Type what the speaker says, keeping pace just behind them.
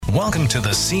Welcome to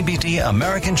the CBD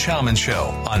American Shaman Show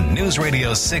on News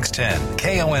Radio 610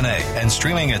 KONA and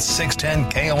streaming at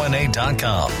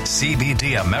 610KONA.com.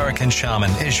 CBD American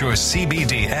Shaman is your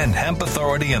CBD and hemp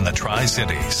authority in the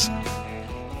Tri-Cities.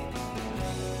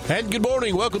 And good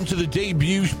morning. Welcome to the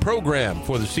debut program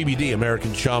for the CBD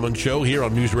American Shaman Show here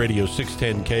on News Radio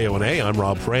 610 KONA. I'm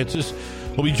Rob Francis.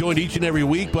 We'll be joined each and every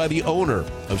week by the owner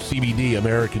of CBD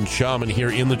American Shaman here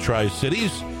in the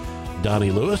Tri-Cities,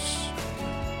 Donnie Lewis.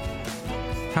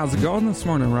 How's it going this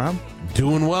morning, Rob?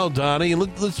 Doing well, Donnie.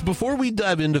 And let's before we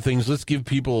dive into things, let's give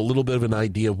people a little bit of an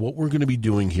idea of what we're going to be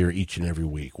doing here each and every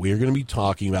week. We are going to be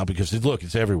talking about, because look,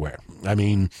 it's everywhere. I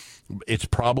mean,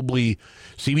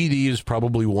 CBD is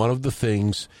probably one of the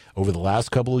things over the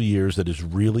last couple of years that has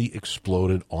really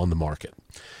exploded on the market.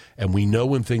 And we know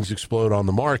when things explode on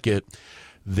the market,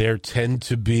 there tend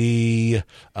to be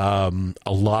a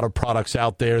lot of products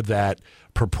out there that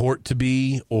purport to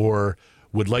be or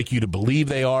would like you to believe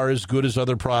they are as good as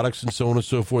other products and so on and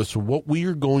so forth. So what we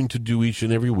are going to do each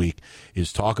and every week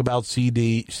is talk about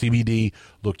CBD,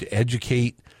 look to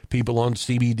educate people on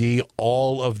CBD,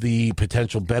 all of the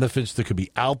potential benefits that could be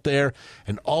out there,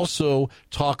 and also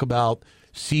talk about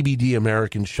CBD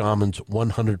American Shaman's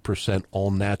 100%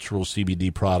 all-natural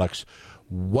CBD products,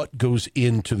 what goes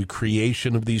into the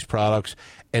creation of these products,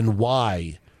 and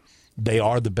why they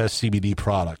are the best CBD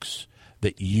products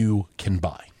that you can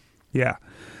buy. Yeah.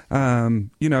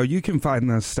 You can find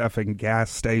this stuff in gas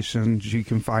stations. You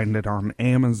can find it on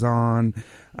Amazon.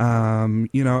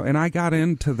 And I got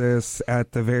into this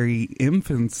at the very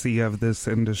infancy of this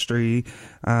industry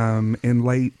in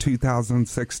late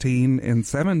 2016 and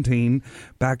 17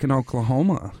 back in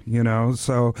Oklahoma,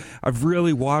 So I've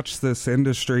really watched this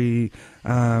industry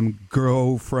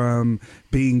grow from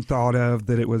being thought of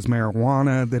that it was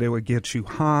marijuana, that it would get you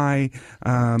high.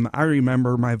 I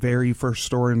remember my very first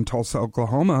store in Tulsa,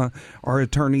 Oklahoma, our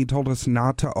attorney told us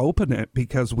not to open it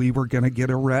because we were going to get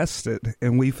arrested,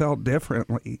 and we felt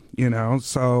differently,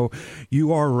 So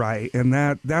you are right, and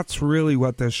that's really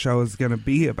what this show is going to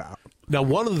be about. Now,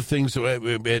 one of the things that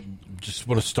I just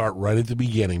want to start right at the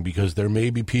beginning, because there may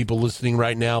be people listening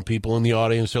right now, people in the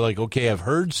audience are like, okay, I've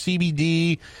heard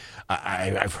CBD,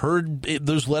 I've heard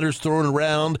those letters thrown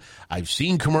around, I've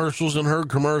seen commercials and heard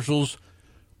commercials,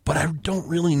 but I don't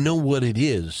really know what it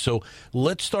is. So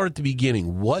let's start at the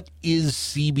beginning. What is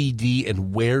CBD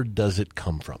and where does it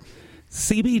come from?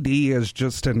 CBD is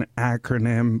just an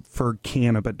acronym for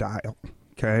cannabidiol.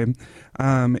 Okay.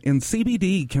 And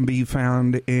CBD can be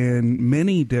found in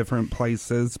many different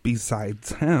places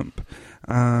besides hemp.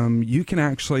 You can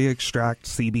actually extract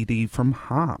CBD from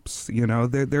hops.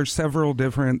 There's several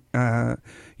different,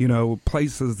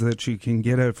 places that you can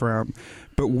get it from.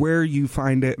 But where you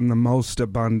find it in the most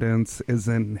abundance is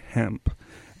in hemp.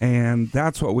 And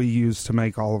that's what we use to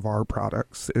make all of our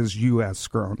products is U.S.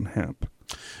 grown hemp.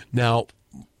 Now,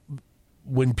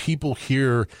 when people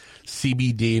hear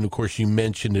CBD, and of course you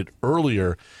mentioned it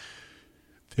earlier,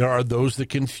 there are those that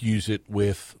confuse it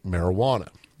with marijuana.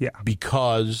 Yeah.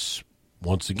 Because,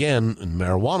 once again, in the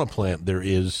marijuana plant, there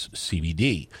is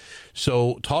CBD.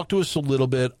 So talk to us a little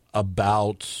bit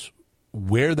about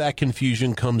where that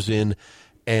confusion comes in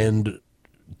and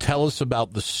tell us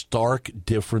about the stark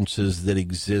differences that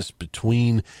exist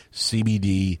between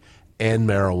CBD and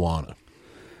marijuana.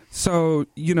 So,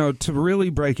 to really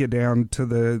break it down to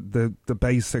the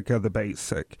basic of the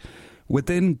basic,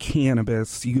 within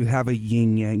cannabis, you have a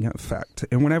yin-yang effect.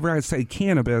 And whenever I say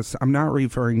cannabis, I'm not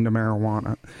referring to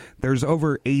marijuana. There's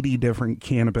over 80 different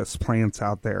cannabis plants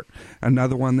out there.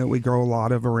 Another one that we grow a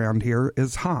lot of around here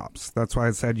is hops. That's why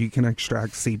I said you can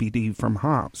extract CBD from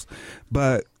hops.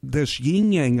 But this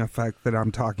yin-yang effect that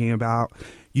I'm talking about,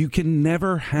 you can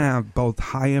never have both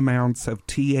high amounts of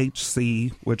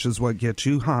THC, which is what gets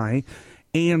you high,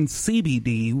 and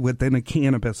CBD within a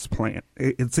cannabis plant.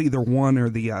 It's either one or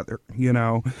the other,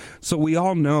 So we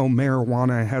all know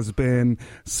marijuana has been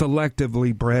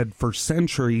selectively bred for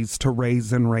centuries to raise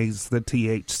the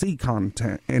THC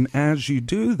content. And as you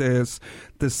do this,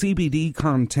 the CBD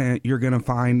content you're going to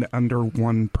find under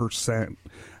 1%.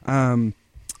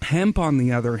 Hemp, on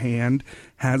the other hand,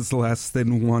 has less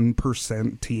than 1%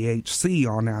 THC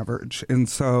on average. And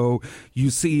so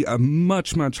you see a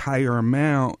much, much higher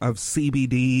amount of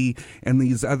CBD and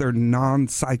these other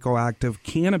non-psychoactive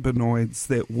cannabinoids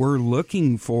that we're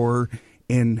looking for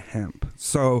in hemp.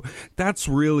 So that's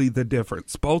really the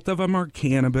difference. Both of them are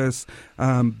cannabis,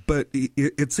 but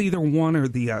it's either one or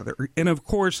the other. And of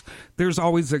course, there's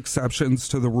always exceptions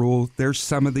to the rule. There's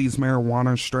some of these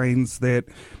marijuana strains that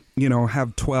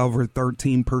have 12 or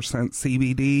 13%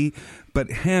 CBD,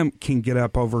 but hemp can get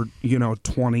up over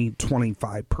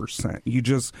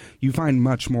 20-25%. You find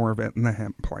much more of it in the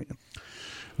hemp plant.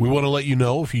 We want to let you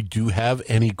know if you do have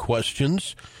any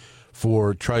questions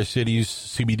for Tri-Cities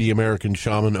CBD American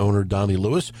Shaman owner Donnie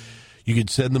Lewis, you can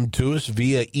send them to us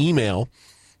via email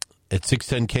at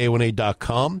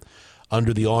 610KONA.com.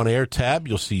 Under the On-Air tab,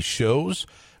 you'll see shows.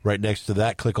 Right next to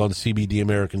that, click on CBD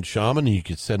American Shaman, and you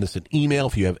can send us an email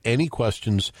if you have any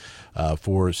questions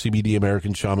for CBD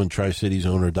American Shaman Tri-Cities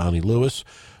owner Donnie Lewis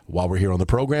while we're here on the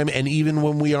program. And even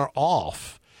when we are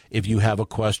off, if you have a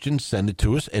question, send it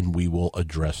to us, and we will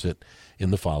address it in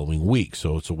the following week.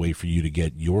 So it's a way for you to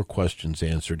get your questions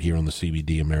answered here on the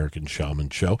CBD American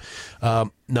Shaman Show.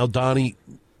 Now, Donnie,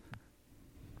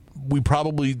 we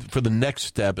probably, for the next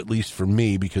step, at least for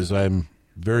me, because I'm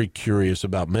very curious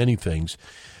about many things,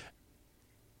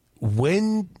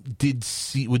 when did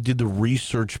the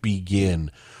research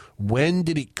begin? When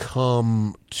did it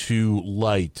come to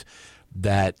light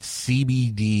that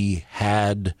CBD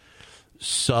had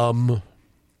some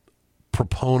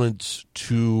proponents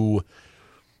to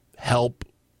help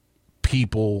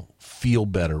people feel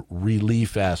better,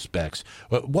 relief aspects?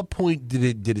 At what point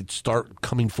did it start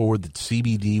coming forward that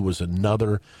CBD was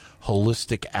another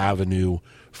holistic avenue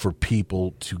for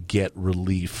people to get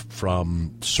relief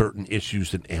from certain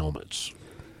issues and ailments?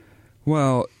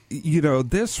 Well,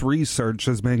 this research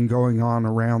has been going on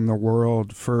around the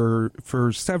world for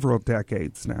several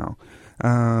decades now.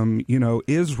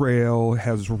 Israel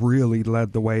has really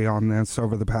led the way on this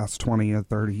over the past 20 or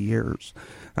 30 years.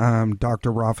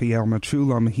 Dr. Raphael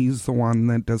Mechoulam, he's the one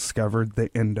that discovered the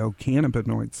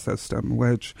endocannabinoid system,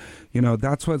 which,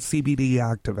 that's what CBD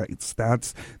activates.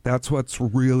 That's what's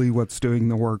doing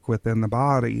the work within the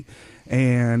body.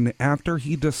 And after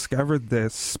he discovered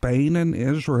this, Spain and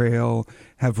Israel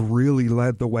have really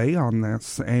led the way on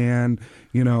this. And,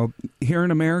 here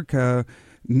in America,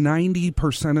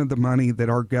 90% of the money that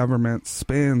our government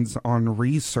spends on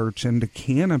research into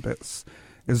cannabis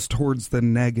is towards the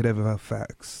negative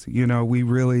effects. We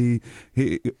really,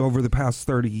 over the past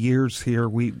 30 years here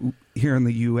in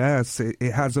the U.S., it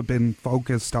hasn't been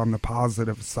focused on the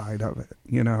positive side of it,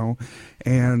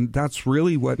 and that's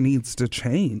really what needs to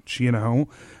change, and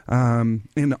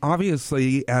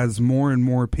obviously as more and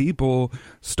more people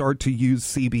start to use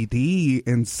CBD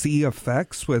and see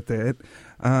effects with it,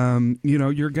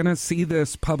 you're going to see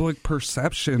this public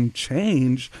perception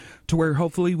change to where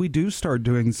hopefully we do start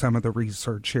doing some of the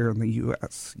research here in the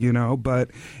U.S., But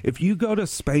if you go to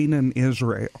Spain and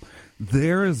Israel,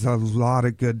 there is a lot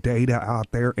of good data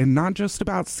out there, and not just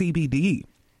about CBD.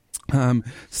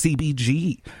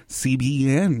 CBG,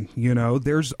 CBN,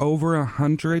 there's over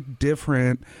 100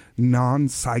 different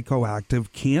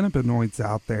non-psychoactive cannabinoids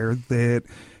out there that,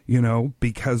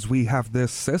 because we have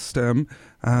this system,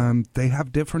 they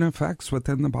have different effects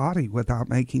within the body without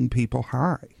making people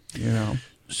high,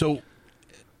 So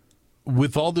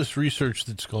with all this research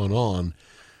that's gone on,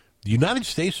 the United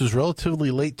States was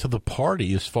relatively late to the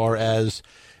party as far as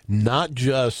not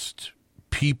just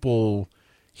people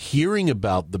hearing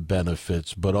about the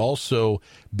benefits, but also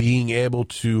being able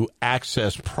to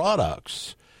access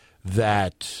products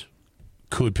that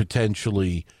could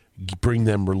potentially bring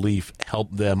them relief,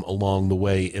 help them along the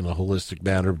way in a holistic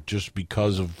manner, just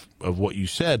because of what you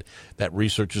said. That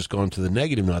research has gone to the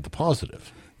negative, not the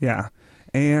positive. Yeah.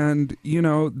 And,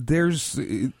 I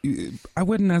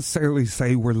wouldn't necessarily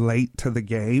say we're late to the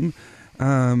game,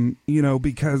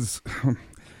 because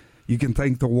you can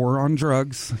thank the war on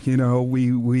drugs.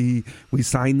 We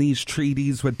sign these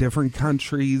treaties with different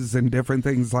countries and different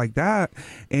things like that.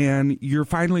 And you're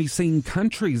finally seeing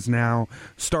countries now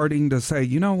starting to say,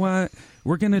 you know what,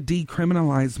 we're going to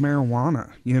decriminalize marijuana.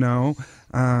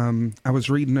 I was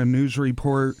reading a news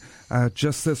report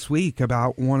just this week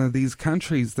about one of these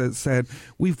countries that said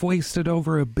we've wasted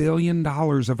over $1 billion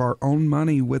of our own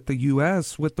money with the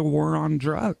U.S. with the war on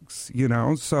drugs.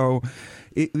 So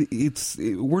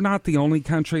we're not the only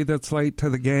country that's late to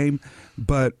the game,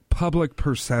 but public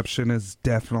perception is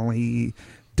definitely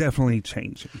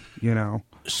changing.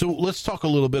 So let's talk a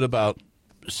little bit about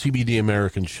CBD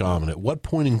American Shaman. At what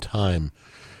point in time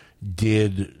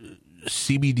did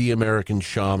CBD American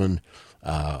Shaman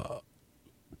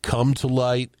come to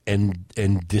light and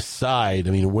decide?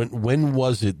 I mean, when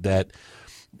was it that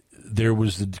there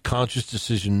was the conscious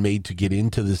decision made to get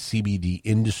into the CBD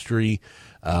industry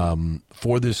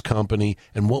for this company,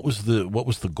 and what was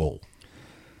the goal?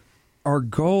 Our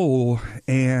goal,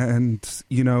 and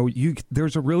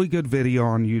there's a really good video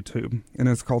on YouTube, and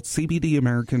it's called CBD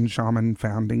American Shaman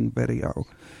Founding Video.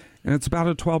 And it's about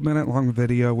a 12-minute long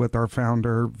video with our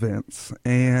founder, Vince.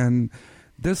 And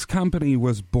this company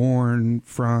was born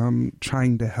from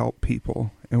trying to help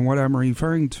people. And what I'm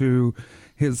referring to,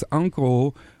 his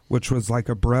uncle, which was like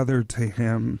a brother to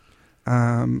him,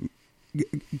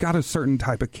 got a certain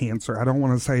type of cancer. I don't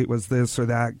want to say it was this or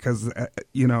that because,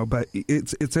 but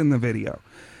it's in the video.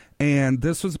 And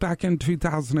this was back in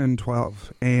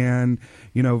 2012. And,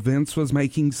 Vince was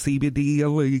making CBD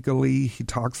illegally. He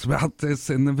talks about this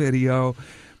in the video.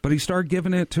 But he started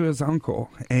giving it to his uncle.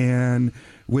 And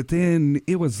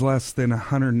it was less than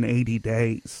 180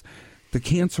 days, the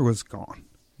cancer was gone,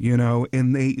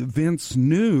 and Vince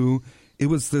knew it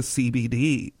was the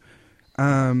CBD.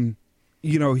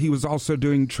 He was also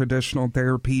doing traditional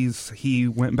therapies. He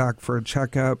went back for a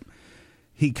checkup.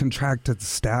 He contracted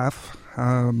staph,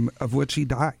 of which he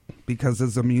died because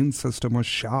his immune system was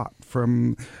shot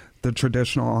from the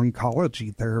traditional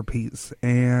oncology therapies.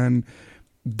 And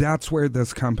that's where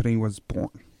this company was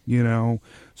born,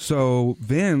 So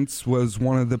Vince was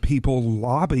one of the people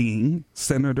lobbying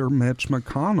Senator Mitch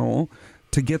McConnell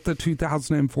to get the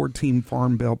 2014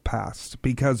 Farm Bill passed,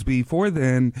 because before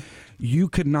then, you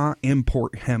could not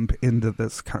import hemp into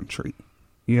this country,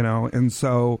 And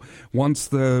so once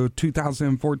the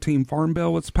 2014 Farm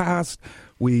Bill was passed,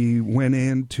 we went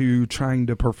into trying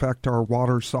to perfect our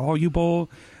water soluble,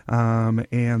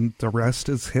 and the rest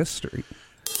is history.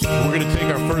 We're going to take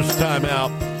our first time out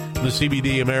in the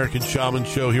CBD American Shaman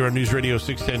Show here on News Radio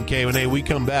 610 KONA. We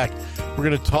come back, we're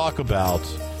going to talk about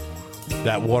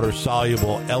that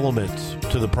water-soluble element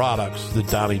to the products that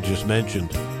Donnie just mentioned.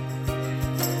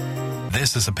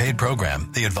 This is a paid program.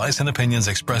 The advice and opinions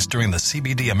expressed during the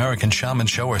CBD American Shaman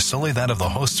Show are solely that of the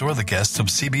hosts or the guests of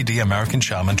CBD American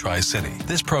Shaman Tri-City.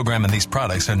 This program and these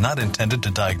products are not intended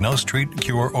to diagnose, treat,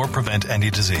 cure, or prevent any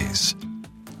disease.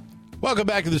 Welcome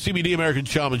back to the CBD American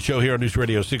Shaman Show here on News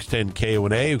Radio 610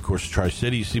 KONA. Of course,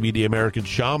 Tri-City CBD American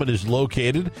Shaman is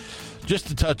located just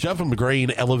a touch up from the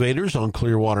grain elevators on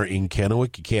Clearwater in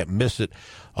Kennewick. You can't miss it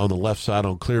on the left side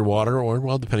on Clearwater, or,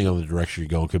 well, depending on the direction you're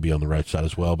going, it could be on the right side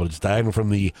as well. But it's diagonal from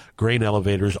the grain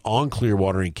elevators on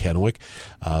Clearwater in Kennewick.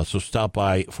 So stop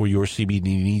by for your CBD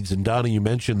needs. And, Donnie, you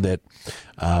mentioned that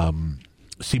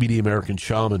CBD American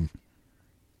Shaman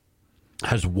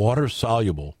has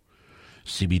water-soluble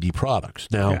CBD products.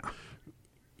 Now,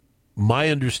 my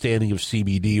understanding of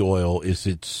CBD oil is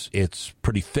it's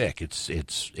pretty thick. It's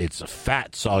a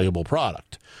fat soluble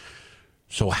product.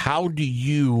 So how do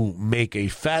you make a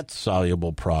fat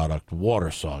soluble product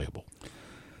water soluble?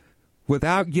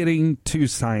 Without getting too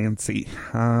sciencey,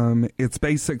 it's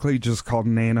basically just called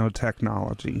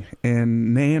nanotechnology.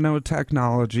 And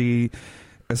nanotechnology,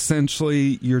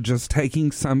 essentially, you're just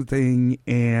taking something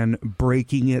and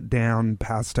breaking it down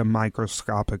past a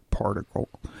microscopic particle.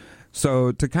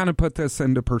 So to kind of put this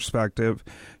into perspective,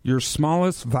 your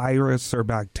smallest virus or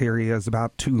bacteria is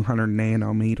about 200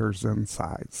 nanometers in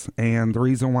size. And the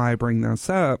reason why I bring this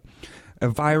up, a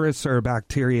virus or a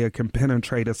bacteria can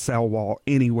penetrate a cell wall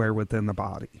anywhere within the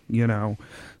body,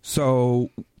 So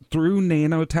through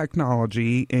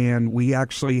nanotechnology, and we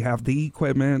actually have the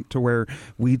equipment to where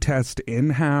we test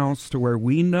in-house, to where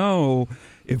we know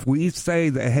if we say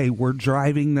that, hey, we're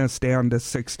driving this down to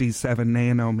 67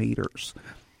 nanometers,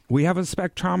 we have a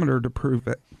spectrometer to prove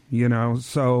it,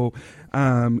 So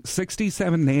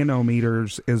 67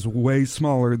 nanometers is way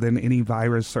smaller than any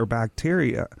virus or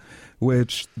bacteria,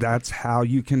 which that's how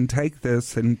you can take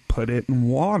this and put it in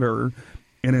water,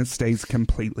 and it stays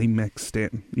completely mixed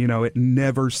in. It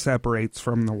never separates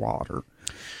from the water.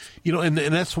 And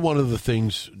that's one of the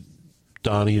things,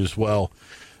 Donnie, as well,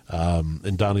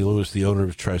 and Donnie Lewis, the owner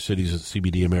of Tri-Cities at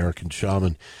CBD American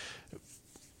Shaman,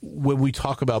 when we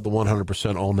talk about the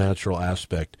 100% all-natural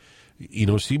aspect,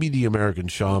 CBD American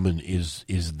Shaman is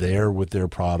there with their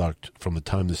product from the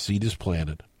time the seed is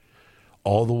planted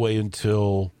all the way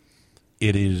until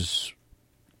it is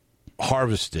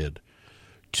harvested,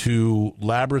 to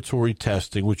laboratory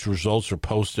testing, which results are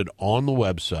posted on the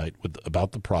website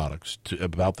about the products,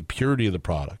 about the purity of the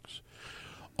products,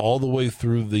 all the way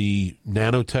through the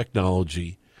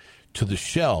nanotechnology to the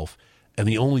shelf. And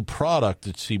the only product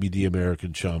that CBD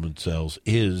American Shaman sells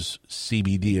is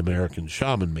CBD American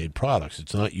Shaman made products.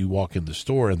 It's not you walk in the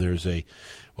store and there's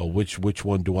which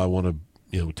one do I want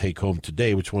to take home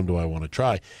today? Which one do I want to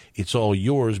try? It's all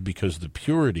yours because the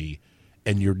purity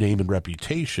and your name and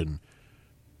reputation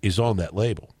is on that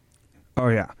label. Oh,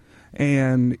 yeah.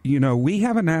 And, we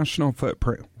have a national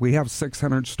footprint. We have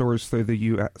 600 stores through the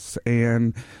U.S.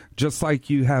 And just like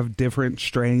you have different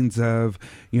strains of,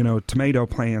 tomato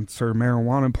plants or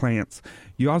marijuana plants,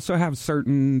 you also have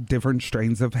certain different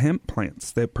strains of hemp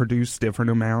plants that produce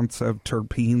different amounts of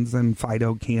terpenes and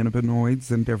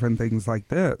phytocannabinoids and different things like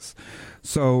this.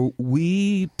 So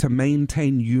to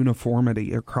maintain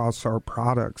uniformity across our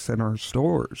products in our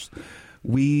stores,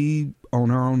 we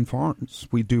own our own farms.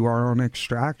 We do our own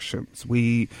extractions.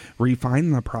 We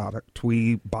refine the product.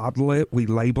 We bottle it. We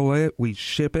label it. We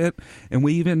ship it. And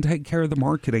we even take care of the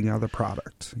marketing of the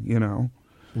product,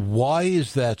 Why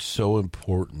is that so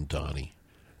important, Donnie?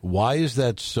 Why is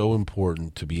that so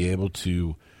important to be able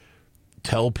to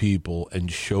tell people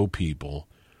and show people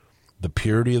the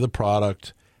purity of the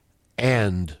product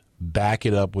and back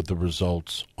it up with the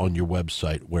results on your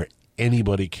website where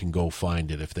anybody can go find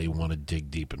it if they want to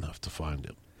dig deep enough to find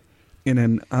it? In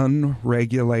an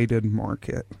unregulated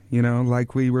market,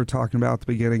 like we were talking about at the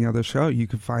beginning of the show, you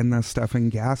could find this stuff in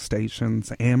gas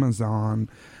stations, Amazon.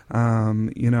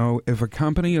 If a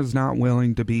company is not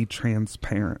willing to be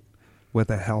transparent with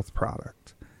a health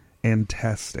product and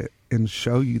test it and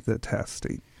show you the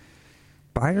testing,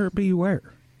 buyer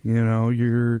beware.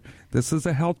 This is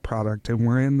a health product and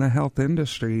we're in the health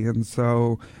industry. And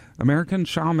so American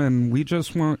Shaman, we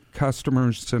just want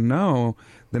customers to know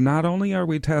that not only are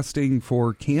we testing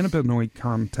for cannabinoid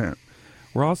content,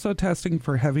 we're also testing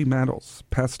for heavy metals,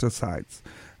 pesticides.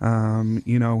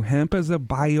 Hemp is a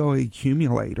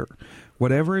bioaccumulator.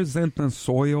 Whatever is in the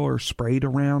soil or sprayed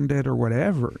around it or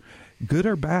whatever, good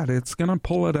or bad, it's going to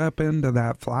pull it up into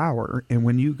that flower. And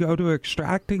when you go to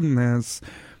extracting this,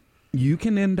 you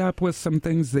can end up with some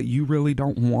things that you really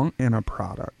don't want in a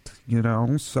product,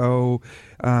 So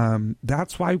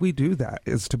that's why we do that,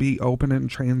 is to be open and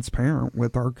transparent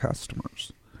with our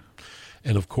customers.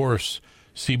 And, of course,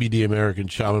 CBD American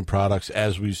Shaman products,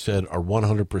 as we said, are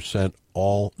 100%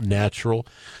 all natural.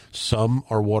 Some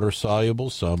are water-soluble,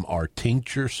 some are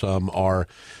tincture, some are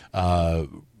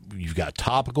you've got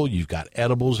topical, you've got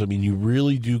edibles. I mean, you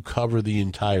really do cover the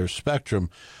entire spectrum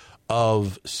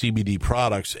of CBD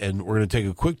products, and we're going to take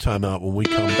a quick time out. When we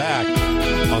come back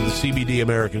on the CBD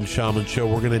American Shaman Show,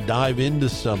 we're going to dive into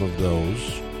some of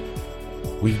those.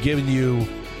 We've given you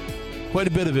quite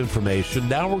a bit of information.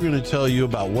 Now we're going to tell you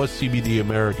about what CBD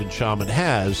American Shaman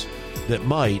has that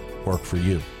might work for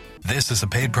you. This is a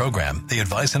paid program. The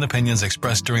advice and opinions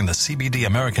expressed during the CBD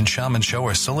American Shaman Show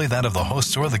are solely that of the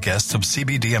hosts or the guests of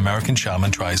CBD American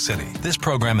Shaman Tri-City. This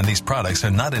program and these products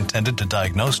are not intended to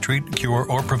diagnose, treat, cure,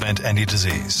 or prevent any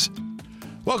disease.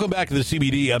 Welcome back to the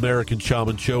CBD American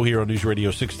Shaman Show here on News Radio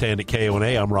 610 at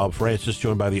KONA. I'm Rob Francis,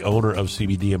 joined by the owner of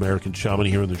CBD American Shaman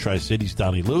here in the Tri-Cities,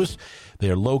 Donnie Lewis. They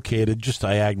are located just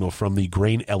diagonal from the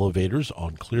grain elevators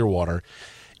on Clearwater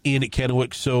in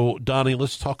Kennewick. So, Donnie,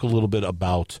 let's talk a little bit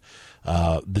about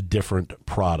the different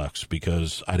products,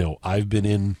 because I know I've been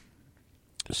in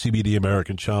CBD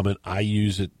American Shaman. I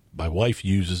use it. My wife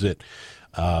uses it.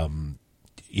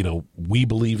 We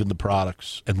believe in the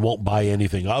products and won't buy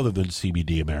anything other than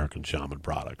CBD American Shaman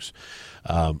products.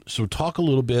 So talk a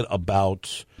little bit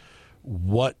about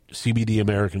what CBD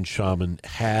American Shaman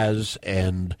has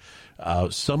and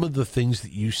some of the things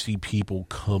that you see people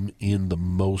come in the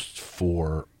most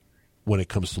for when it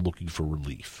comes to looking for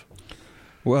relief.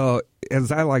 Well,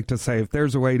 as I like to say, if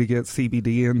there's a way to get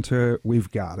CBD into it,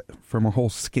 we've got it. From a whole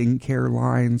skincare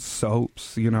line,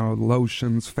 soaps,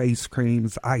 lotions, face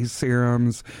creams, eye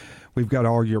serums. We've got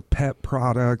all your pet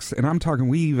products. And I'm talking,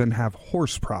 we even have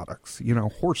horse products,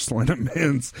 horse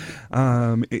liniments,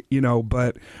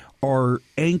 but our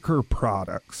anchor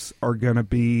products are going to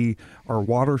be our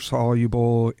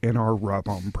water-soluble and our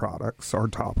rub-on products, our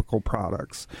topical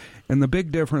products. And the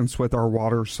big difference with our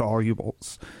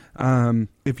water-solubles,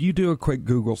 if you do a quick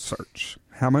Google search,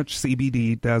 how much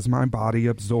CBD does my body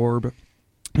absorb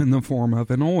in the form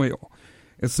of an oil?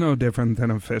 It's no different than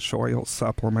a fish oil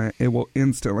supplement. It will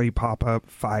instantly pop up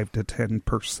 5 to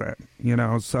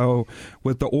 10%, So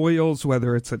with the oils,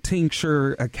 whether it's a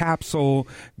tincture, a capsule,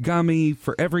 gummy,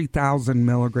 for every 1,000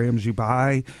 milligrams you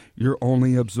buy, you're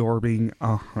only absorbing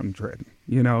 100.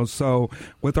 So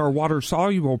with our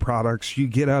water-soluble products, you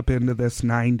get up into this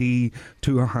 90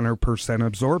 to 100%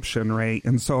 absorption rate.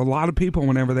 And so a lot of people,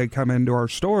 whenever they come into our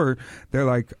store, they're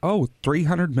like, oh,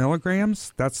 300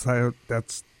 milligrams? That's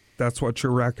what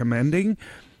you're recommending?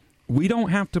 we don't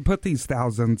have to put these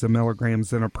thousands of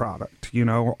milligrams in a product. You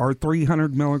know, our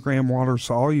 300 milligram water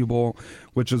soluble,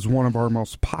 which is one of our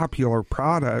most popular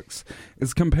products,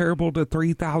 is comparable to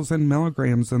 3,000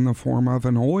 milligrams in the form of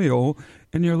an oil,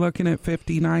 and you're looking at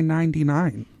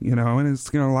 $59.99, you know, and it's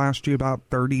going to last you about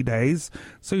 30 days.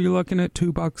 So you're looking at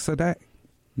 $2 a day.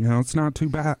 You know, it's not too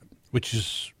bad. Which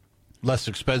is less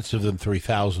expensive than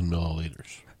 3,000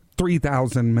 milliliters.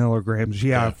 3,000 milligrams,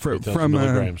 yeah. 3,000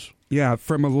 milligrams.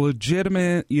 From a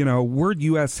legitimate, you know, we're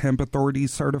U.S. Hemp Authority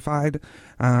certified,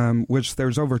 which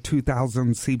there's over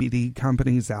 2,000 CBD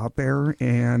companies out there.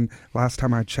 And last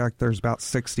time I checked, there's about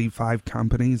 65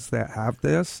 companies that have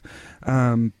this.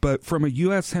 But from a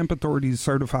U.S. Hemp Authority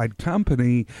certified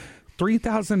company,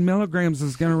 3,000 milligrams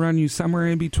is going to run you somewhere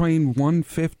in between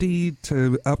 $150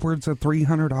 to upwards of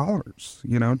 $300,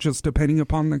 you know, just depending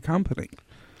upon the company.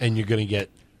 And you're going to get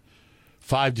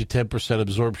 5 to 10%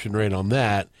 absorption rate on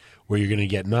that, where you're going to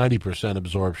get 90%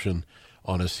 absorption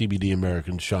on a CBD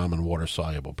American Shaman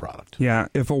water-soluble product. Yeah,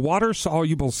 if a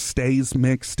water-soluble stays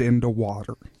mixed into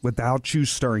water without you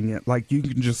stirring it, like you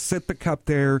can just sit the cup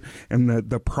there and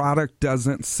the product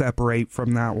doesn't separate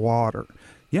from that water,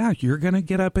 yeah, you're going to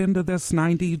get up into this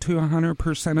 90 to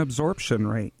 100% absorption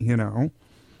rate, you know.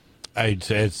 I'd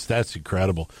say that's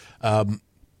incredible.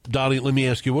 Donnie, let me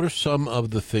ask you, what are some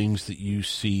of the things that you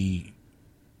see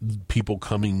people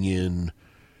coming in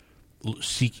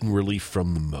seeking relief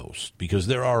from the most? Because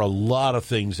there are a lot of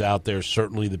things out there,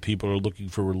 certainly, that people are looking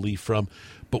for relief from.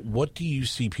 But what do you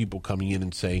see people coming in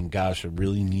and saying, gosh, I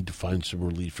really need to find some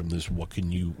relief from this? What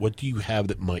do you have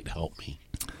that might help me?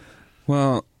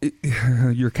 Well,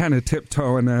 you're kind of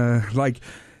tiptoeing, like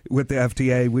with the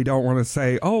FDA, we don't want to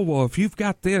say, oh, well, if you've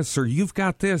got this or you've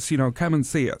got this, you know, come and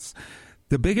see us.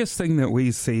 The biggest thing that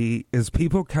we see is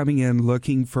people coming in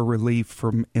looking for relief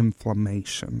from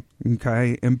inflammation,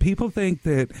 okay? And people think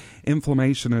that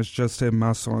inflammation is just in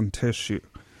muscle and tissue.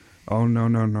 Oh,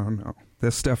 no.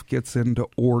 This stuff gets into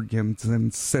organs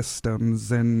and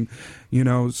systems and, you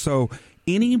know, so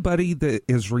anybody that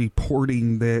is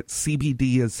reporting that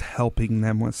CBD is helping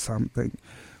them with something,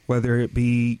 whether it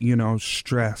be, you know,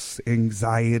 stress,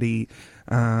 anxiety,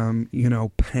 you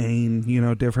know, pain, you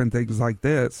know, different things like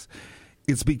this,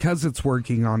 it's because it's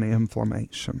working on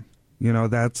inflammation. You know,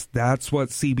 that's what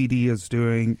CBD is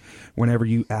doing whenever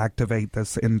you activate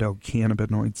this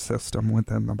endocannabinoid system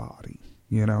within the body.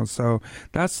 You know, so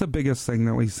that's the biggest thing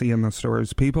that we see in the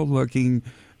stores, people looking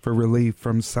for relief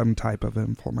from some type of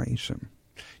inflammation.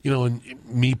 You know, and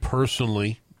me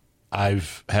personally,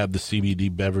 I've had the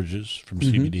CBD beverages from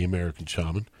CBD American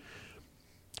Shaman.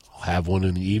 I'll have one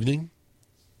in the evening,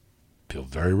 feel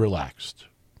very relaxed.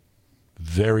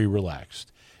 Very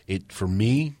relaxed. For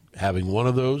me, having one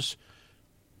of those,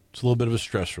 it's a little bit of a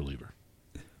stress reliever.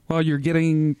 Well, you're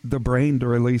getting the brain to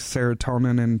release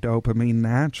serotonin and dopamine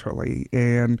naturally.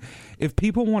 And if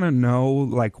people want to know,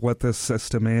 like, what this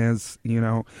system is, you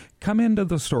know, come into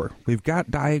the store. We've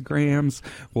got diagrams.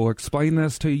 We'll explain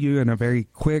this to you in a very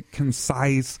quick,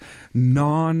 concise,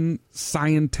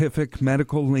 non-scientific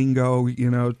medical lingo,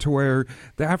 you know, to where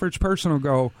the average person will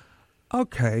go,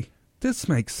 okay, this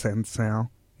makes sense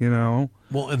now, you know?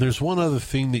 Well, and there's one other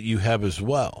thing that you have as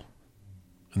well,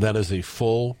 and that is a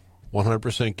full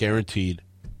 100% guaranteed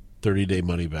 30-day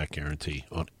money-back guarantee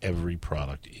on every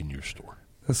product in your store.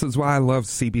 This is why I love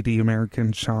CBD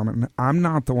American Shaman. I'm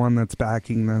not the one that's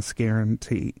backing this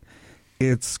guarantee.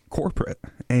 It's corporate,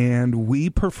 and we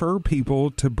prefer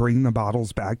people to bring the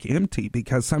bottles back empty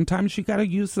because sometimes you got to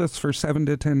use this for 7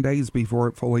 to 10 days before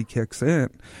it fully kicks in.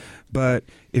 But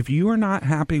if you are not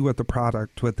happy with the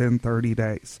product within 30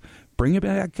 days, bring it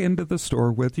back into the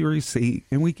store with your receipt,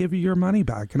 and we give you your money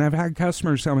back. And I've had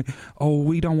customers tell me, oh,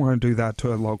 we don't want to do that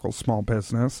to a local small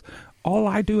business. All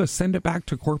I do is send it back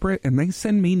to corporate, and they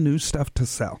send me new stuff to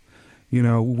sell. You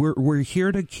know, we're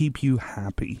here to keep you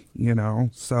happy, you know.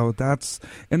 So that's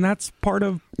part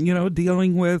of, you know,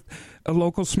 dealing with a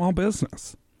local small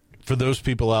business. For those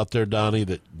people out there, Donnie,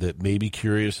 that may be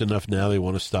curious enough now they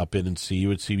want to stop in and see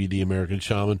you at CBD American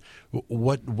Shaman,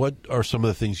 what are some of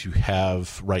the things you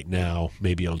have right now,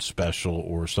 maybe on special,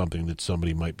 or something that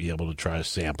somebody might be able to try a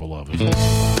sample of?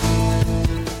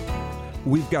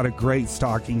 We've got a great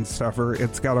stocking stuffer.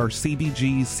 It's got our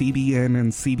CBG, CBN,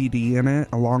 and CBD in it,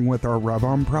 along with our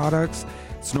rub-on products.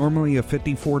 It's normally a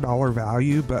 $54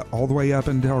 value, but all the way up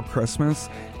until Christmas,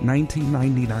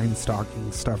 $19.99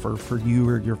 stocking stuffer for you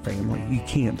or your family. You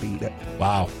can't beat it.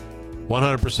 Wow.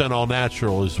 100% all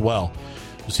natural as well.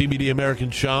 The CBD American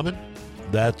Shaman,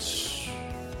 that's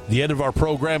the end of our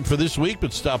program for this week,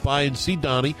 but stop by and see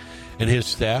Donnie and his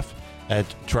staff at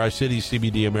Tri-City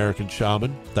CBD American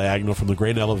Shaman, diagonal from the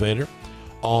grain elevator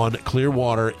on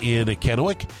Clearwater in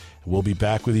Kennewick. We'll be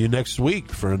back with you next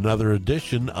week for another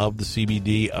edition of the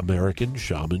CBD American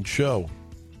Shaman Show.